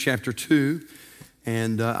chapter 2,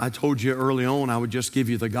 and I told you early on I would just give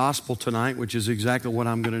you the gospel tonight, which is exactly what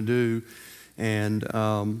I'm going to do. And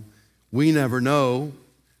we never know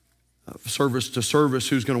service to service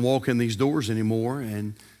who's going to walk in these doors anymore,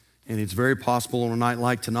 and it's very possible on a night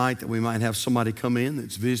like tonight that we might have somebody come in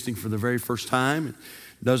that's visiting for the very first time and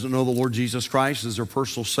doesn't know the Lord Jesus Christ as their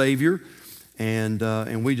personal Savior.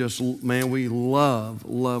 And we just, man, we love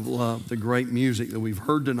the great music that we've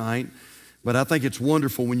heard tonight. But I think it's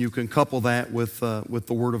wonderful when you can couple that with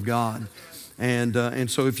the Word of God. And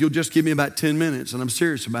so if you'll just give me about 10 minutes, and I'm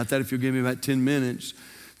serious about that, if you'll give me about 10 minutes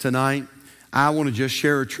tonight, I want to just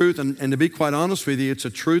share a truth. And to be quite honest with you, it's a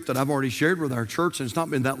truth that I've already shared with our church, and it's not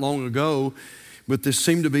been that long ago, but this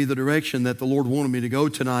seemed to be the direction that the Lord wanted me to go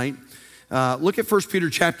tonight. Look at 1 Peter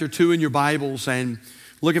chapter 2 in your Bibles, and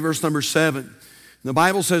look at verse number 7. The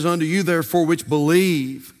Bible says, "Unto you therefore which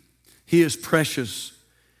believe, he is precious.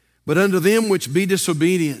 But unto them which be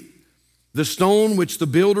disobedient, the stone which the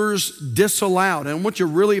builders disallowed." And I want you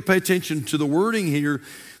to really pay attention to the wording here.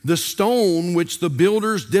 The stone which the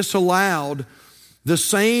builders disallowed, the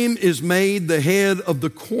same is made the head of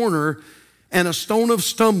the corner, and a stone of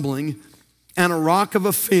stumbling, and a rock of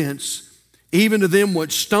offense, even to them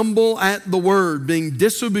which stumble at the word, being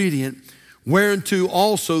disobedient, whereunto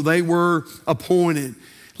also they were appointed.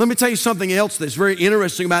 Let me tell you something else that's very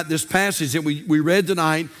interesting about this passage that we read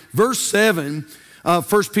tonight. Verse 7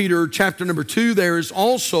 of 1 Peter chapter number 2 there is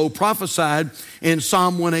also prophesied in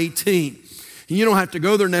Psalm 118. And you don't have to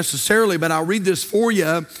go there necessarily, but I'll read this for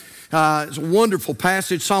you. It's a wonderful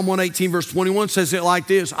passage. Psalm 118 verse 21 says it like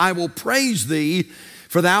this: "I will praise thee,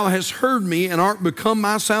 for thou hast heard me and art become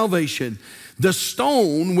my salvation. The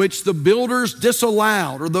stone which the builders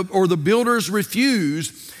disallowed or the builders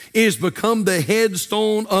refused is become the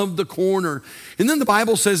headstone of the corner." And then the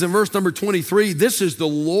Bible says in verse number 23, "This is the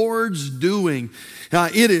Lord's doing.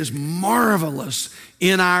 It is marvelous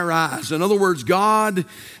in our eyes." In other words, God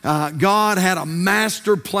had a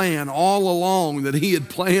master plan all along that he had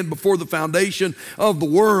planned before the foundation of the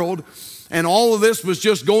world. And all of this was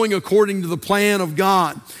just going according to the plan of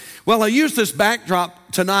God. Well, I used this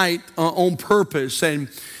backdrop tonight on purpose, and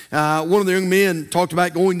one of the young men talked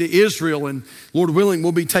about going to Israel, and Lord willing,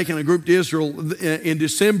 we'll be taking a group to Israel in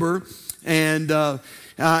December. And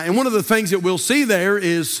one of the things that we'll see there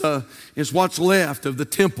is what's left of the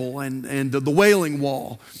temple and the Wailing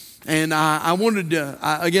Wall. And I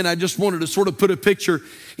just wanted to sort of put a picture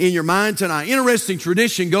in your mind tonight. Interesting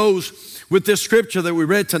tradition goes with this scripture that we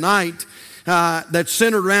read tonight that's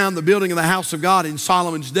centered around the building of the house of God in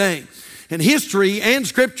Solomon's day. And history and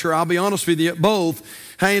scripture, I'll be honest with you, both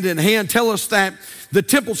hand in hand, tell us that the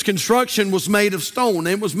temple's construction was made of stone.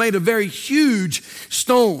 It was made of very huge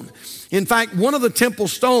stone. In fact, one of the temple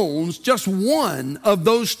stones, just one of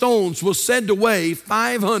those stones, was said to weigh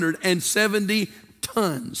 570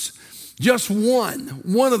 tons. Just one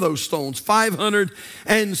of those stones,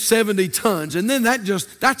 570 tons. And then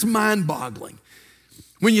that's mind-boggling.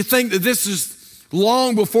 When you think that this is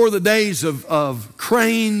long before the days of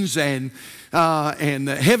cranes and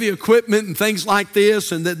heavy equipment and things like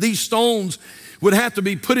this, and that these stones would have to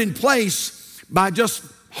be put in place by just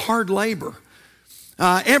hard labor.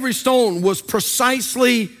 Every stone was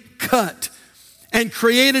precisely cut and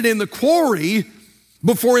created in the quarry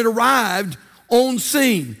before it arrived on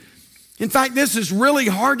scene. In fact, this is really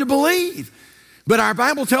hard to believe. But our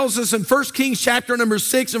Bible tells us in 1 Kings chapter number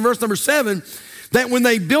 6 and verse number 7 that when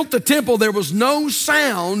they built the temple, there was no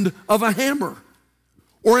sound of a hammer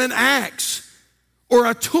or an axe or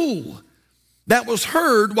a tool that was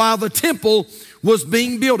heard while the temple was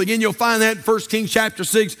being built. Again, you'll find that in 1 Kings chapter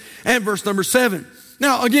 6 and verse number 7.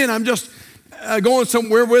 Now, again, I'm just going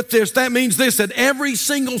somewhere with this. That means this, that every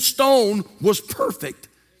single stone was perfect.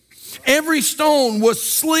 Every stone was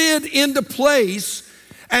slid into place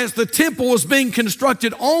as the temple was being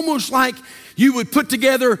constructed, almost like you would put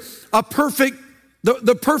together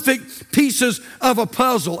the perfect pieces of a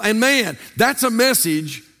puzzle. And man, that's a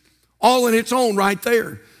message all in its own right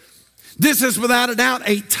there. This is without a doubt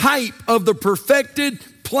a type of the perfected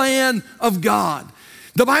plan of God.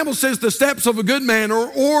 The Bible says the steps of a good man are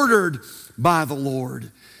ordered by the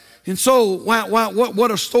Lord. And so, wow,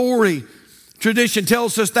 what a story. Tradition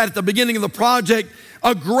tells us that at the beginning of the project,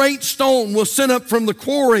 a great stone was sent up from the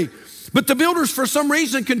quarry. But the builders, for some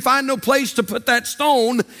reason, could find no place to put that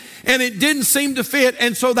stone, and it didn't seem to fit.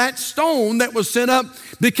 And so that stone that was sent up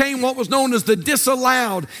became what was known as the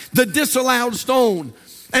disallowed stone.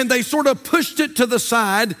 And they sort of pushed it to the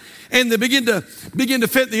side, and they begin to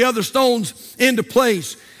fit the other stones into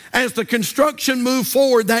place. As the construction moved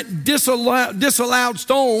forward, that disallowed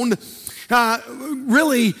stone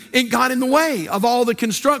really, it got in the way of all the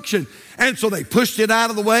construction. And so they pushed it out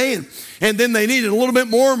of the way, and then they needed a little bit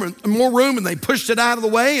more room, and they pushed it out of the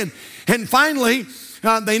way. And finally,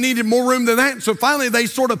 they needed more room than that. So finally, they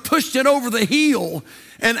sort of pushed it over the hill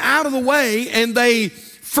and out of the way, and they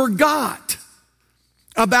forgot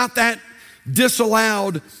about that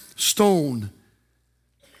disallowed stone.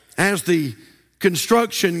 As the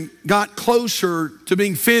construction got closer to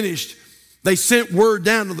being finished, they sent word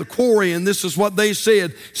down to the quarry, and this is what they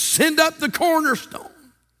said: send up the cornerstone.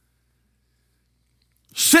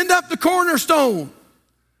 Send up the cornerstone.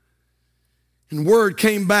 And word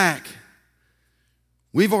came back: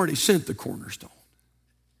 we've already sent the cornerstone.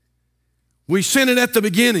 We sent it at the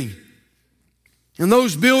beginning. And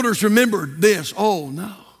those builders remembered this. Oh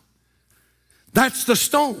no, that's the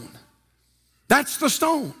stone. That's the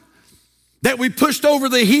stone that we pushed over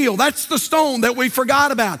the hill. That's the stone that we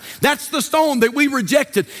forgot about. That's the stone that we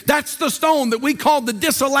rejected. That's the stone that we called the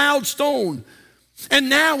disallowed stone. And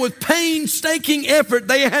now with painstaking effort,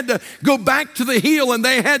 they had to go back to the hill, and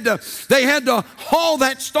they had to haul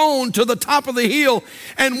that stone to the top of the hill.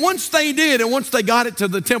 And once they did, and once they got it to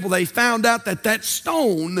the temple, they found out that that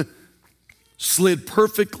stone slid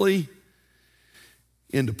perfectly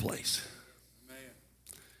into place.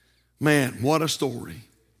 Man, what a story.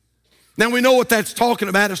 Now we know what that's talking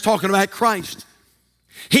about. It's talking about Christ.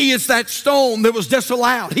 He is that stone that was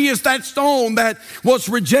disallowed. He is that stone that was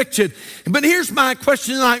rejected. But here's my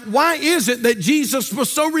question tonight: why is it that Jesus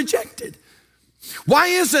was so rejected? Why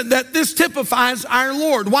is it that this typifies our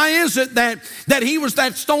Lord? Why is it that he was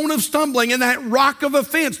that stone of stumbling and that rock of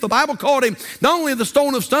offense? The Bible called him not only the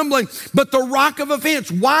stone of stumbling, but the rock of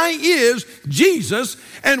offense. Why is Jesus,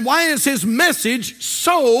 and why is his message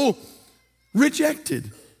so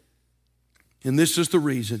rejected? And this is the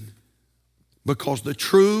reason: because the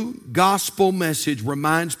true gospel message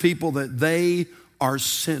reminds people that they are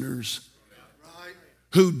sinners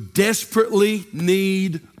who desperately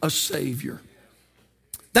need a Savior.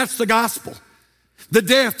 That's the gospel. The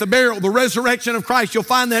death, the burial, the resurrection of Christ. You'll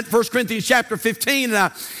find that in 1 Corinthians chapter 15.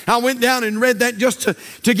 And I went down and read that just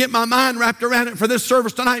to get my mind wrapped around it for this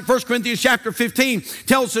service tonight. 1 Corinthians chapter 15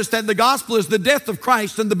 tells us that the gospel is the death of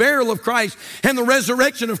Christ and the burial of Christ and the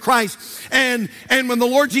resurrection of Christ. And when the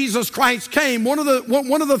Lord Jesus Christ came, one of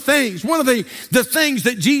the things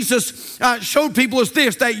that Jesus showed people is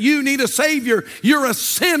this: that you need a Savior. You're a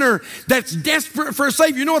sinner that's desperate for a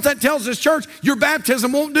Savior. You know what that tells us, church? Your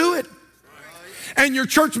baptism won't do it. And your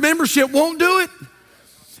church membership won't do it.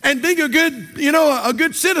 And being a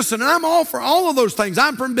good citizen, and I'm all for all of those things.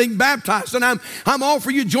 I'm for being baptized, and I'm all for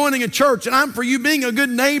you joining a church, and I'm for you being a good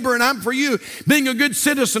neighbor, and I'm for you being a good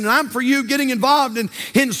citizen, and I'm for you getting involved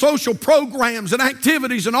in social programs and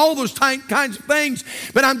activities and all those kinds of things.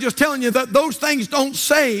 But I'm just telling you that those things don't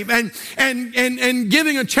save, and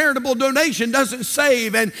giving a charitable donation doesn't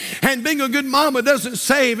save, and being a good mama doesn't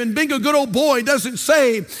save, and being a good old boy doesn't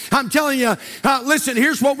save. I'm telling you, listen,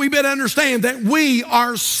 here's what we better understand: that we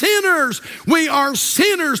are sinners. We are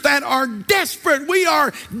sinners that are desperate. We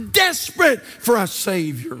are desperate for a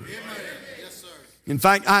Savior. Yes, sir. In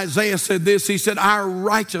fact, Isaiah said this. He said, our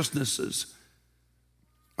righteousnesses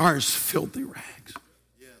are as filthy rags.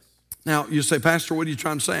 Yes. Now, you say, Pastor, what are you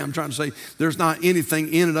trying to say? I'm trying to say there's not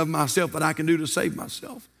anything in and of myself that I can do to save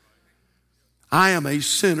myself. I am a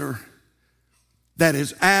sinner that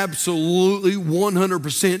is absolutely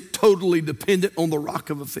 100% totally dependent on the rock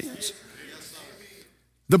of offense.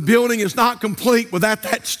 The building is not complete without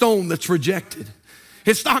that stone that's rejected.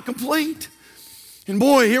 It's not complete. And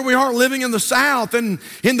boy, here we are living in the South and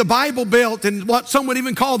in the Bible Belt, and what some would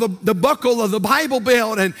even call the buckle of the Bible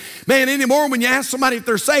Belt. And man, anymore when you ask somebody if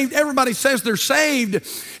they're saved, everybody says they're saved,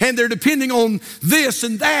 and they're depending on this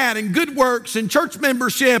and that and good works and church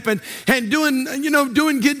membership and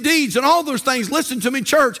doing good deeds and all those things. Listen to me,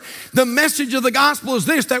 church. The message of the gospel is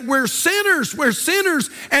this: that we're sinners,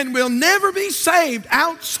 and we'll never be saved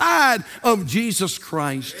outside of Jesus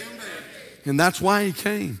Christ. Amen. And that's why he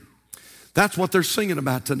came. That's what they're singing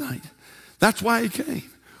about tonight. That's why he came.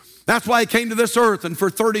 That's why he came to this earth, and for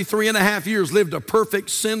 33 and a half years lived a perfect,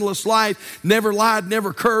 sinless life, never lied,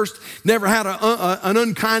 never cursed, never had an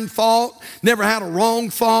unkind thought, never had a wrong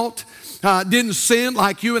thought, didn't sin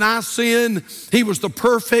like you and I sin. He was the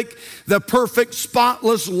perfect,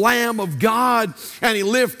 spotless Lamb of God, and he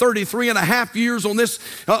lived 33 and a half years on this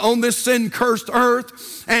sin-cursed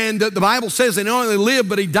earth. And the Bible says that he not only lived,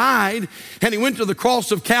 but he died. And he went to the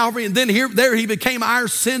cross of Calvary. And then there he became our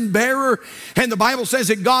sin bearer. And the Bible says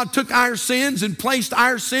that God took our sins and placed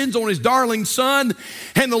our sins on his darling son.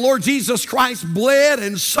 And the Lord Jesus Christ bled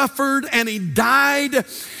and suffered and he died.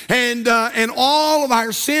 And all of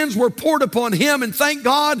our sins were poured upon him. And thank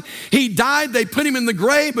God he died. They put him in the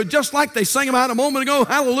grave. But just like they sang about a moment ago,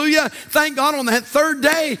 hallelujah, thank God on that third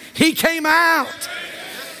day he came out.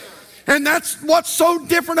 And that's what's so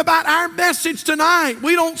different about our message tonight.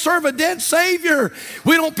 We don't serve a dead Savior.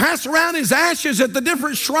 We don't pass around his ashes at the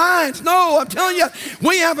different shrines. No, I'm telling you,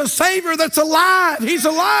 we have a Savior that's alive. He's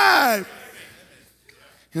alive.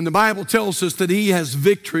 And the Bible tells us that he has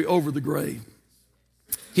victory over the grave.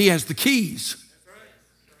 He has the keys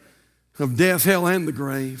of death, hell, and the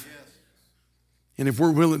grave. And if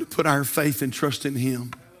we're willing to put our faith and trust in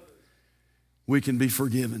him, we can be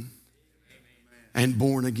forgiven and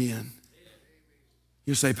born again.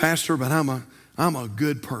 You say, Pastor, but I'm a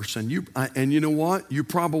good person. And you know what? You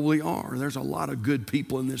probably are. There's a lot of good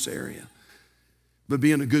people in this area. But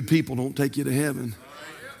being a good people don't take you to heaven.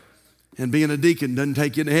 And being a deacon doesn't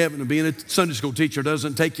take you to heaven. And being a Sunday school teacher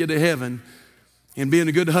doesn't take you to heaven. And being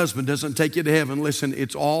a good husband doesn't take you to heaven. Listen,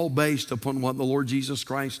 it's all based upon what the Lord Jesus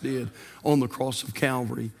Christ did on the cross of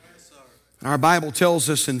Calvary. Our Bible tells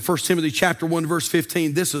us in 1 Timothy chapter 1, verse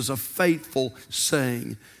 15, this is a faithful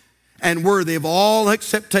saying and worthy of all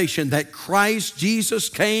acceptation, that Christ Jesus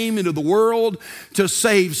came into the world to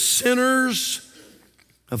save sinners,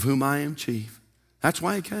 of whom I am chief. That's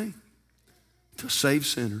why he came, to save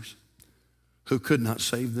sinners who could not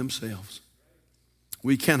save themselves.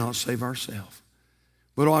 We cannot save ourselves.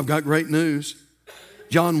 But I've got great news.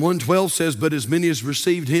 John 1:12 says, but as many as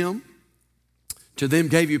received him, to them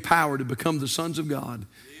gave you power to become the sons of God,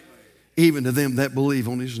 even to them that believe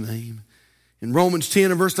on his name. In Romans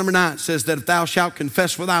 10 and verse number 9, it says that if thou shalt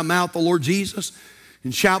confess with thy mouth the Lord Jesus,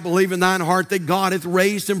 and shalt believe in thine heart that God hath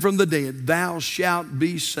raised him from the dead, thou shalt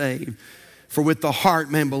be saved. For with the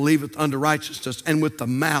heart man believeth unto righteousness, and with the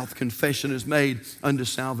mouth confession is made unto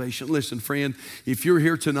salvation. Listen, friend, if you're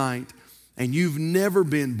here tonight and you've never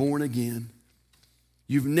been born again,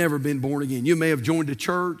 you've never been born again. You may have joined a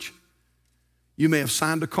church. You may have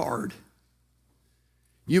signed a card.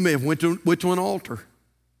 You may have went to an altar.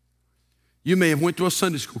 You may have went to a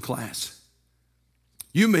Sunday school class.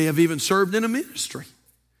 You may have even served in a ministry.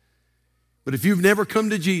 But if you've never come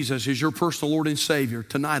to Jesus as your personal Lord and Savior,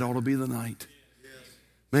 tonight ought to be the night.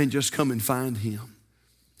 Man, just come and find him.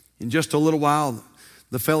 In just a little while,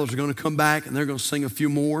 the fellows are going to come back and they're going to sing a few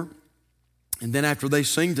more. And then after they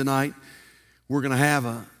sing tonight, we're going to have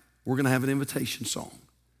an invitation song.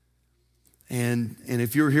 And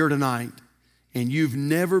if you're here tonight and you've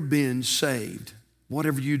never been saved,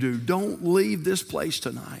 whatever you do, don't leave this place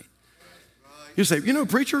tonight. You say, you know,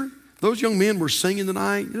 preacher, those young men were singing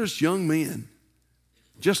tonight. They're just young men,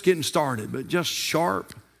 just getting started, but just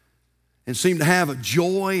sharp and seem to have a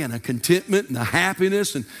joy and a contentment and a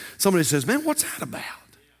happiness. And somebody says, man, what's that about?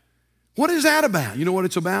 What is that about? You know what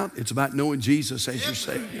it's about? It's about knowing Jesus as your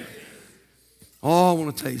Savior. Oh, I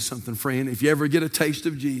want to tell you something, friend. If you ever get a taste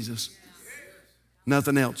of Jesus,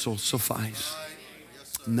 nothing else will suffice.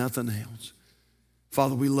 Nothing else.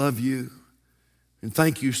 Father, we love you and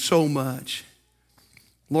thank you so much.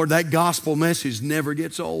 Lord, that gospel message never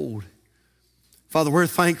gets old. Father, we're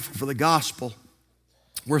thankful for the gospel.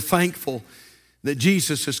 We're thankful that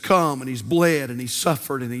Jesus has come and he's bled and he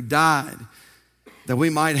suffered and he died that we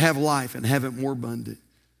might have life and have it more abundant.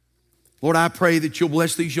 Lord, I pray that you'll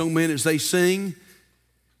bless these young men as they sing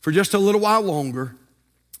for just a little while longer.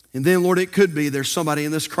 And then, Lord, it could be there's somebody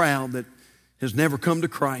in this crowd that has never come to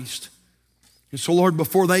Christ. And so, Lord,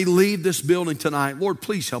 before they leave this building tonight, Lord,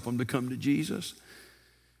 please help them to come to Jesus.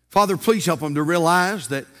 Father, please help them to realize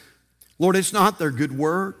that, Lord, it's not their good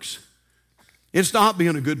works. It's not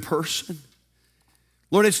being a good person.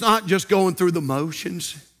 Lord, it's not just going through the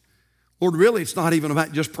motions. Lord, really, it's not even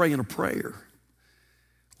about just praying a prayer.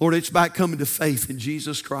 Lord, it's about coming to faith in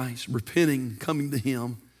Jesus Christ, repenting, coming to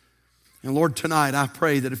him. And Lord, tonight I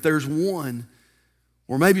pray that if there's one,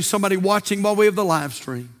 or maybe somebody watching by way of the live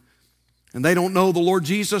stream, and they don't know the Lord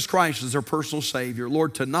Jesus Christ as their personal Savior,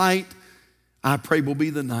 Lord, tonight I pray will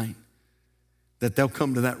be the night that they'll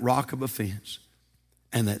come to that rock of offense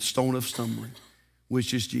and that stone of stumbling,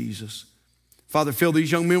 which is Jesus. Father, fill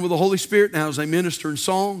these young men with the Holy Spirit now as they minister in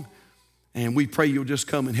song, and we pray you'll just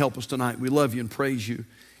come and help us tonight. We love you and praise you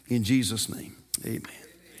in Jesus' name. Amen.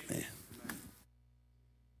 Amen.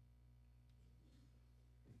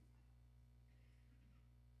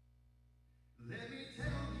 Let me tell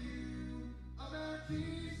you about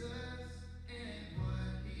Jesus and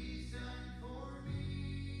what he's done for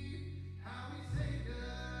me.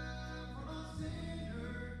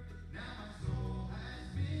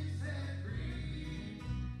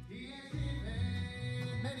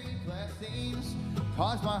 blessings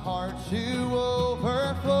cause my heart to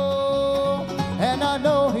overflow. And I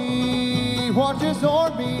know He watches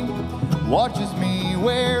o'er me, watches me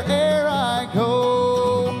where'er I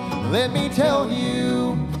go. Let me tell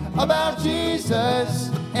you about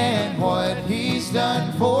Jesus and what He's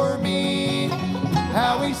done for me.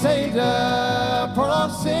 How He saved a poor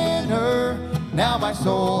lost sinner, now my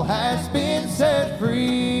soul has been set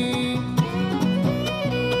free.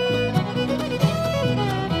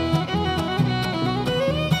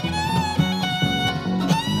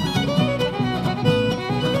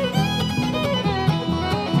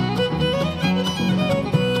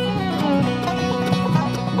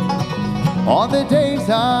 On the days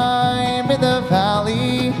I'm in the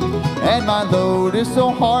valley and my load is so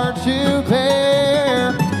hard to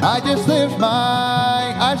bear, I just lift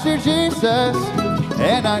my eyes to Jesus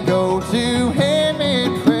and I go to Him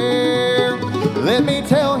in prayer. Let me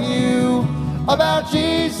tell you about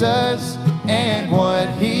Jesus and what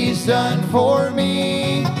He's done for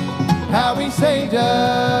me. How He saved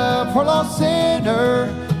a poor lost sinner,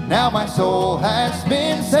 now my soul has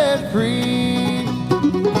been set free.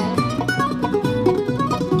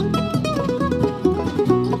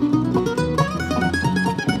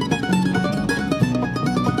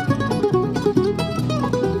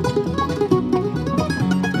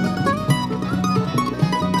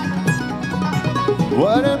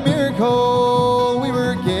 What a miracle we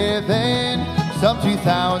were given some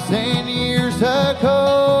 2,000 years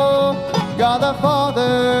ago. God the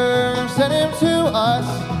Father sent Him to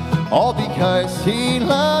us, all because He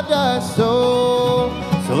loved us so.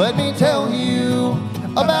 So let me tell you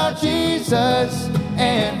about Jesus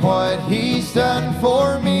and what He's done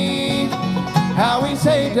for me. How He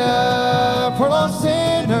saved a poor lost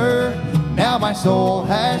sinner, now my soul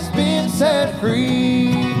has been set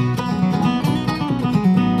free.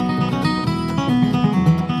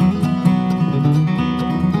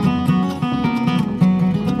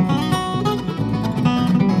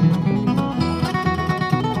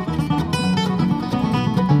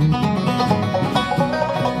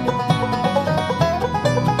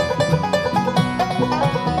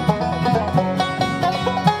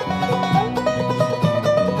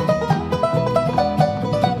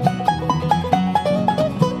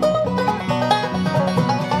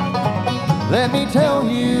 Let me tell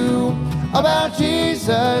you about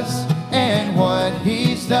Jesus and what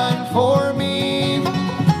He's done for me.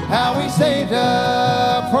 How He saved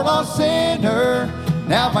a poor lost sinner,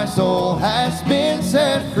 now my soul has been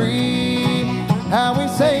set free. How He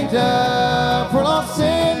saved a poor lost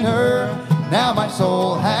sinner, now my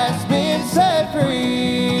soul has been set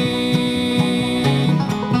free.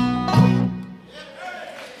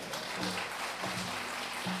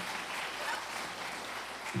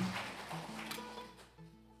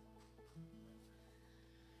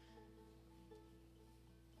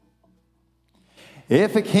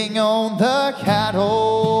 If a king owned the cattle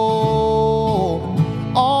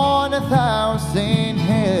on 1,000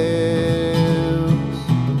 hills,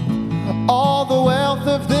 all the wealth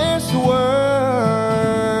of this world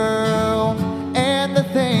and the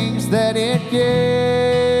things that it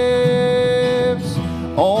gives,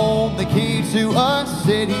 owned the key to a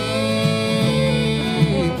city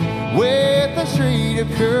with a street of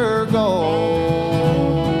pure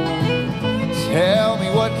gold, tell me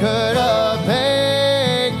what could a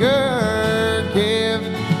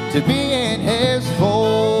to be in His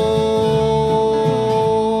fold?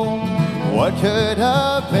 What could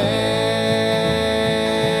a beggar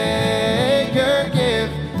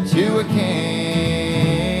give to a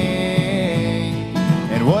king?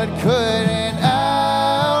 And what could an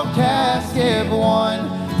outcast give one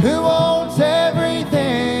who owns everything?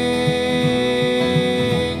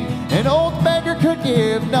 An old beggar could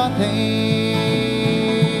give nothing,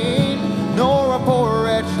 nor a poor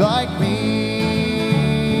wretch like me.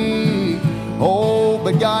 Oh,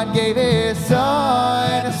 but God gave His Son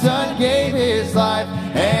gave His life,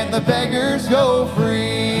 and the beggars go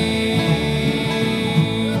free.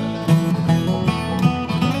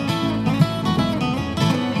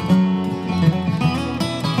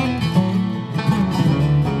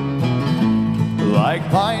 Like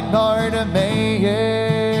blind Bartimaeus,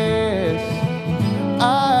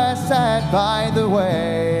 I sat by the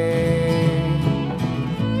way,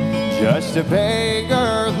 just a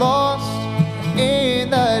beggar lost in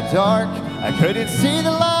the dark. I couldn't see the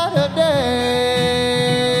light of day,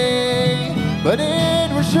 but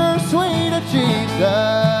it was sure sweet of Jesus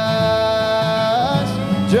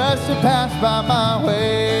just to pass by my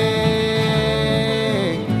way.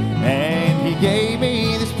 And He gave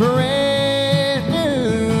me this brand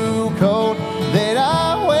new coat that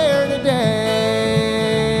I wear today.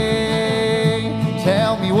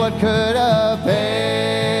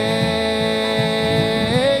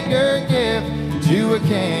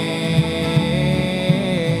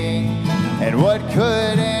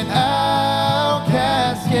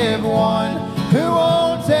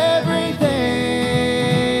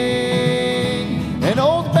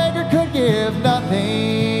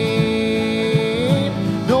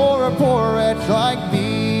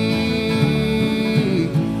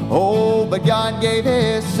 but God gave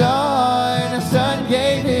his son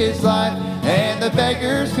gave his life, and the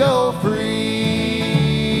beggars go free.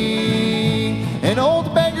 An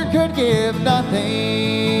old beggar could give nothing,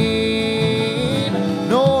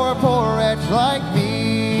 nor a poor wretch like me.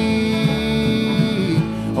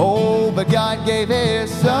 Oh, but God gave his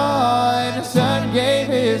son gave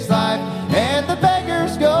his life, and the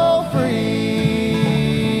beggars go free.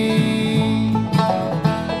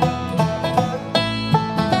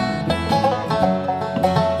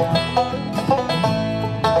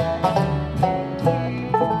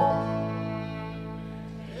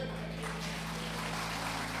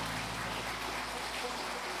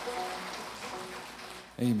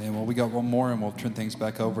 Amen. Well, we got one more, and we'll turn things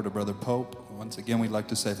back over to Brother Pope. Once again, we'd like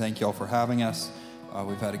to say thank y'all for having us.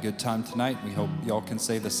 We've had a good time tonight. We hope y'all can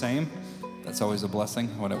say the same. That's always a blessing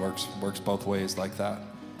when it works both ways like that.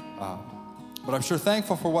 But I'm sure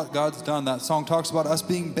thankful for what God's done. That song talks about us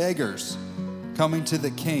being beggars coming to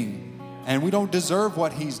the King, and we don't deserve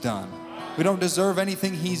what he's done. We don't deserve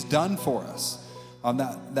anything he's done for us.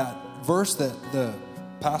 That verse that the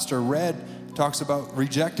pastor read talks about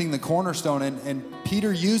rejecting the cornerstone, and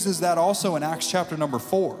Peter uses that also in Acts chapter number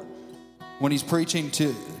 4 when he's preaching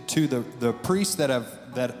to the priests that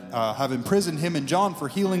have imprisoned him and John for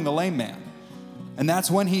healing the lame man. And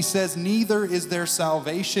that's when he says, neither is there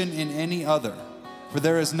salvation in any other, for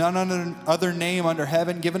there is none other name under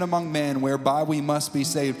heaven given among men whereby we must be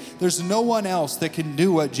saved. There's no one else that can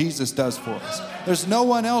do what Jesus does for us. There's no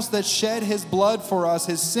one else that shed his blood for us,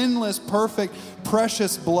 his sinless, perfect,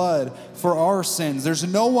 precious blood for our sins. There's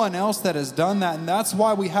no one else that has done that, and that's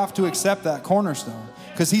why we have to accept that cornerstone,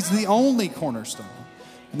 because he's the only cornerstone.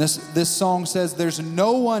 And this song says there's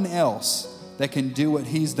no one else that can do what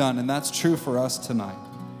he's done, and that's true for us tonight.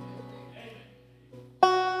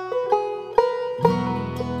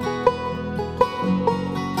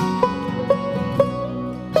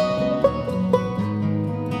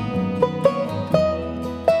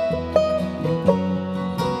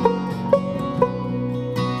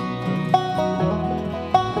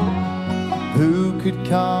 Who could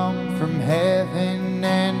come from heaven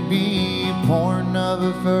and be born of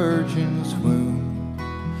a virgin's womb?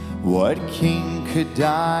 What king could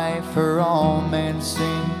die for all man's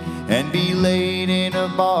sin and be laid in a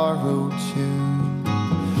borrowed tomb?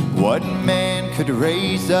 What man could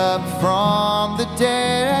raise up from the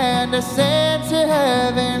dead and ascend to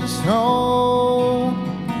heaven's throne?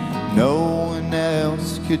 No one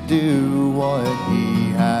else could do what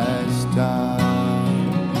he has done.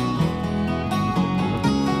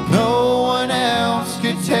 No one else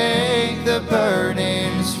could take the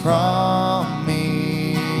burdens from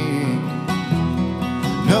me.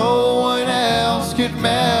 No one else could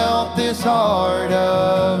melt this heart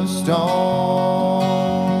of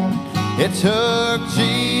stone. It took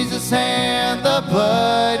Jesus and the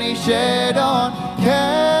blood he shed on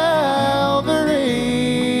Calvary.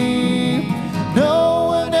 No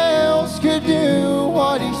one else could do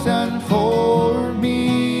what he's done for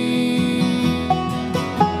me.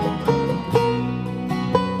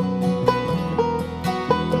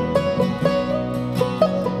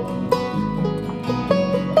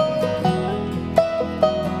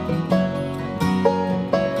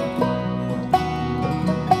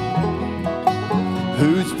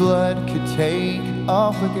 Whose blood could take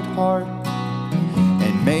a wicked heart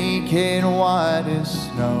and make it white as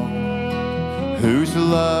snow? Whose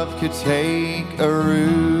love could take a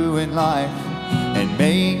ruined life and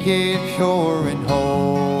make it pure and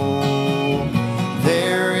whole?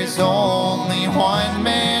 There is only one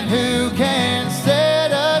man who can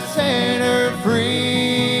set a sinner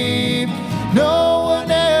free. No one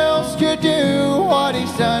else could do what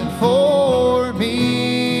he's done for me.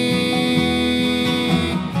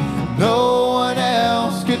 No one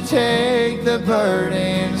else could take the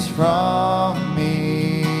burdens from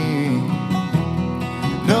me.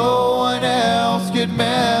 No one else could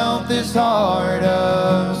melt this heart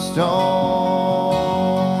of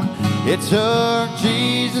stone. It took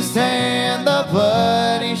Jesus and the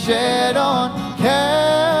blood he shed on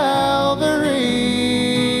Calvary.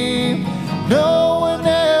 No one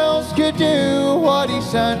else could do what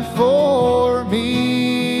he's done for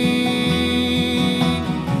me.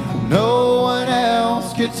 No one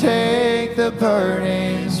else could take the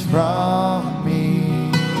burdens from me.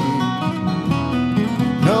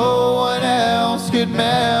 No one else could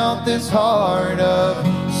melt this heart of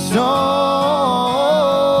stone.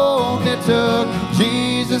 It took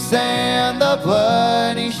Jesus and the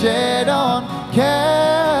blood he shed on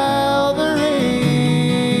Calvary.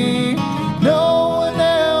 No one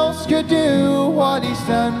else could do what he's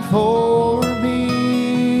done for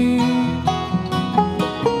me.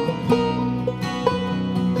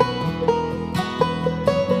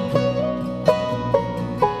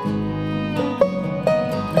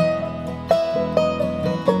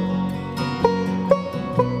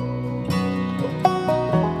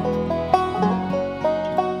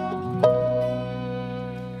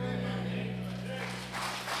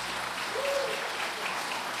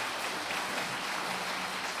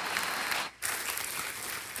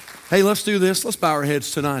 Hey, let's do this. Let's bow our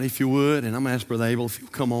heads tonight, if you would. And I'm going to ask Brother Abel if you'll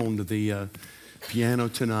come on to the piano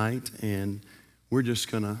tonight. And we're just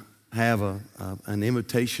going to have an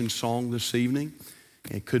invitation song this evening.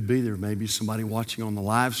 It could be there may be somebody watching on the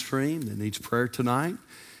live stream that needs prayer tonight.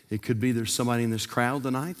 It could be there's somebody in this crowd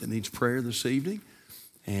tonight that needs prayer this evening.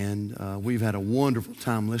 And we've had a wonderful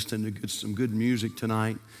time listening to some good music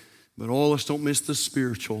tonight. But let's don't miss the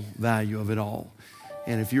spiritual value of it all.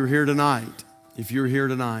 And if you're here tonight,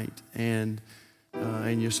 and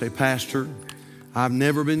you say, Pastor, I've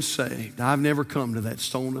never been saved. I've never come to that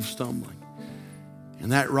stone of stumbling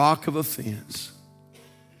and that rock of offense.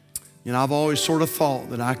 I've always sort of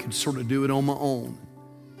thought that I could sort of do it on my own.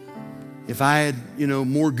 If I had,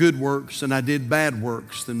 more good works than I did bad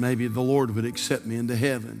works, then maybe the Lord would accept me into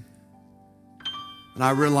heaven. And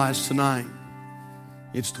I realize tonight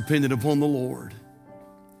it's dependent upon the Lord.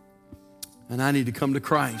 And I need to come to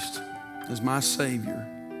Christ as my Savior.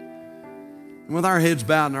 And with our heads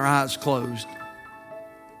bowed and our eyes closed,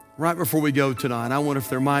 right before we go tonight, I wonder if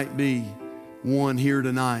there might be one here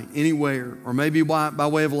tonight, anywhere, or maybe by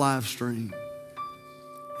way of a live stream.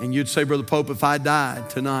 And you'd say, Brother Pope, if I died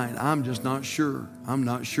tonight, I'm just not sure. I'm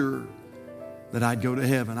not sure that I'd go to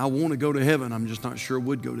heaven. I want to go to heaven. I'm just not sure I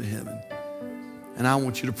would go to heaven. And I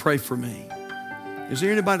want you to pray for me. Is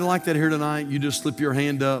there anybody like that here tonight? You just slip your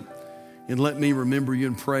hand up and let me remember you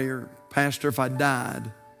in prayer. Pastor, if I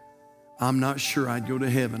died, I'm not sure I'd go to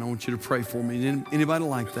heaven. I want you to pray for me. Anybody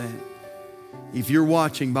like that? If you're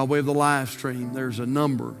watching by way of the live stream, there's a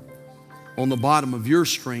number on the bottom of your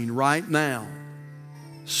screen right now,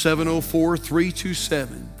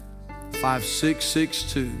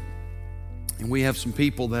 704-327-5662. And we have some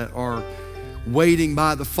people that are waiting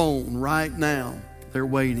by the phone right now. They're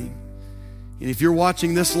waiting. And if you're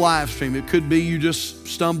watching this live stream, it could be you just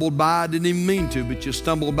stumbled by, didn't even mean to, but you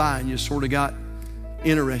stumbled by and you sort of got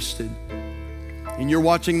interested. And you're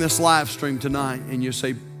watching this live stream tonight and you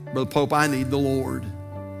say, Brother Pope, I need the Lord,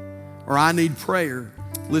 or I need prayer.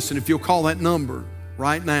 Listen, if you'll call that number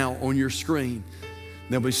right now on your screen,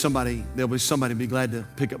 there'll be somebody be glad to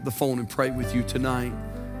pick up the phone and pray with you tonight.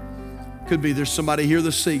 Could be there's somebody here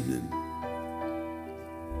this evening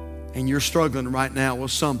and you're struggling right now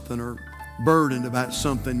with something or burdened about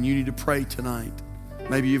something. You need to pray tonight.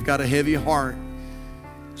 Maybe you've got a heavy heart.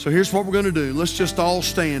 So here's what we're going to do. Let's just all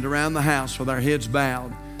stand around the house with our heads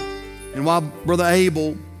bowed. And while Brother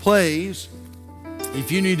Abel plays,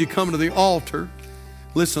 if you need to come to the altar,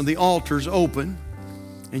 listen, the altar's open,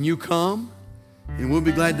 and you come, and we'll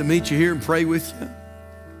be glad to meet you here and pray with you.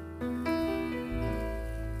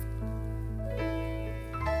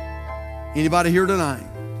 Anybody here tonight?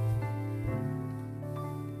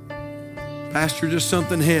 Pastor, just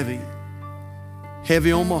something heavy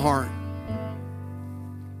on my heart.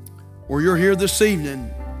 Or you're here this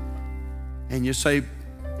evening and you say,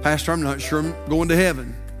 Pastor, I'm not sure I'm going to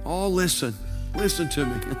heaven. Oh, listen to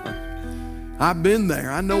me. I've been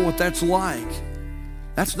there. I know what that's like.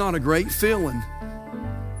 That's not a great feeling.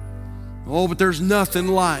 Oh, but there's nothing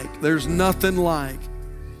like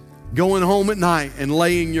going home at night and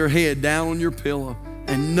laying your head down on your pillow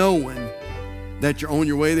and knowing that you're on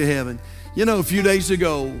your way to heaven. A few days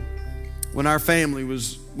ago when our family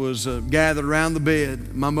was gathered around the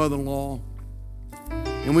bed, my mother-in-law,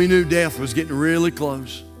 and we knew death was getting really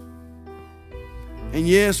close. And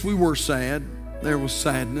yes, we were sad. There was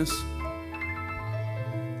sadness.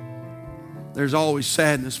 There's always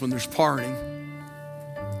sadness when there's parting.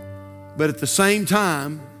 But at the same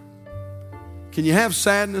time, can you have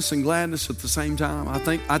sadness and gladness at the same time? I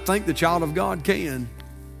think the child of God can.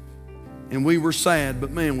 And we were sad,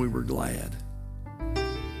 but man, we were glad.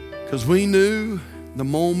 Because we knew the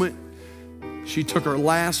moment she took her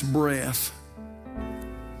last breath,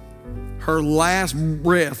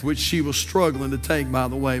 which she was struggling to take, by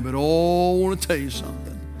the way, but I want to tell you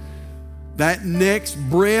something. That next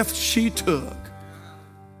breath she took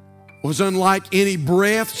was unlike any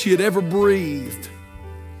breath she had ever breathed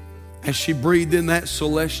as she breathed in that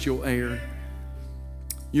celestial air.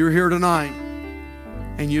 You're here tonight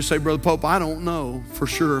and you say, Brother Pope, I don't know for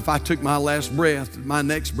sure if I took my last breath, my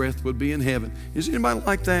next breath would be in heaven. Is anybody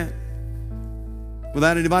like that?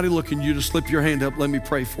 Without anybody looking, you just slip your hand up. Let me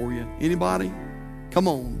pray for you. Anybody? Come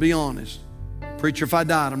on, be honest. Preacher, if I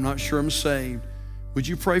died, I'm not sure I'm saved. Would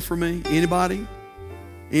you pray for me? Anybody?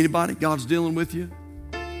 Anybody? God's dealing with you?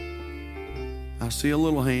 I see a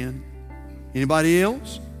little hand. Anybody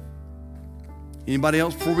else? Anybody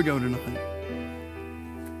else before we go tonight?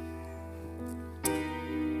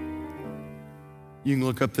 You can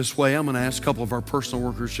look up this way. I'm going to ask a couple of our personal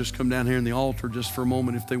workers just come down here in the altar just for a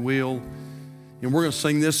moment if they will. And we're going to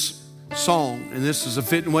sing this song, and this is a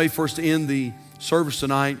fitting way for us to end the service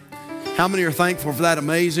tonight. How many are thankful for that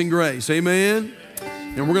amazing grace? Amen.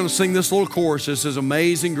 And we're going to sing this little chorus. This is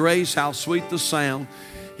Amazing Grace, how sweet the sound.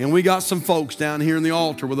 And we got some folks down here in the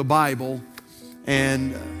altar with a Bible.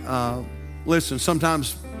 And listen,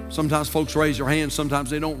 sometimes folks raise their hand, sometimes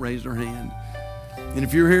they don't raise their hand. And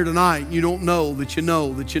if you're here tonight and you don't know that you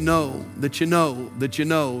know that you know that you know that you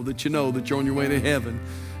know that you know that you're on your way to heaven,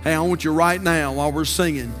 hey, I want you right now while we're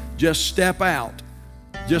singing, just step out.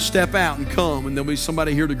 Just step out and come, and there'll be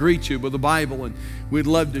somebody here to greet you with a Bible, and we'd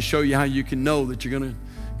love to show you how you can know that you're going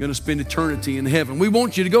to spend eternity in heaven. We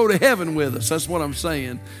want you to go to heaven with us. That's what I'm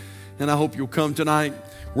saying. And I hope you'll come tonight.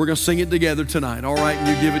 We're going to sing it together tonight, all right? And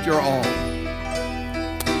you give it your all.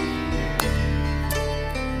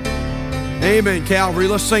 Amen, Calvary.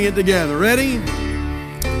 Let's sing it together. Ready?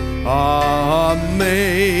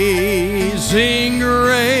 Amazing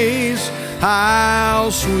grace, how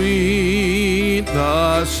sweet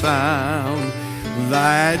the sound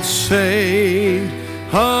that saved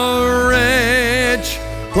a wretch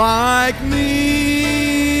like me.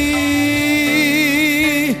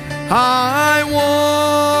 I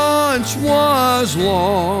once was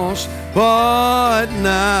lost, but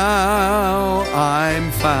now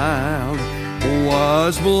I'm found.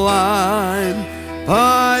 Was blind,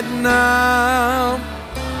 but now.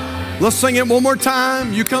 Let's sing it one more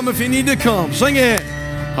time. You come if you need to come. Sing it.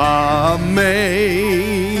 Amazing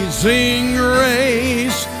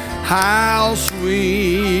grace, how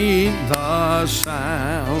sweet the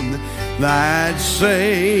sound that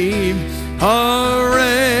saved a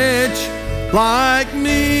wretch like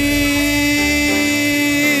me.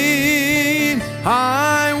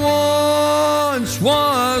 I once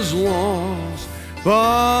was lost,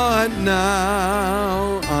 but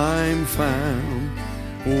now I'm found.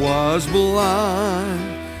 Was blind,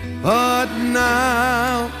 but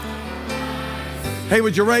now. Hey,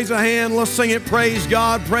 would you raise a hand? Let's sing it. Praise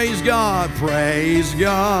God, praise God, praise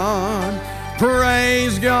God,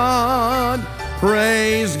 praise God,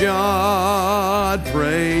 praise God,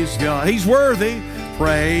 praise God. He's worthy.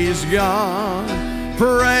 Praise God,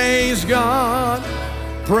 praise God,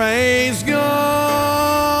 praise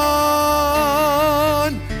God,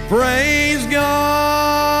 praise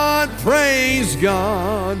God, praise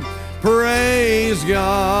God, praise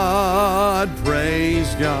God,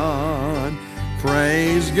 praise God,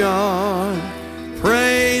 praise God,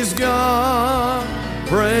 praise God,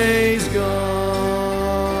 praise God.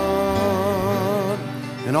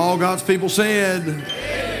 And all God's people said,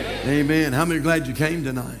 amen. How many are glad you came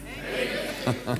tonight?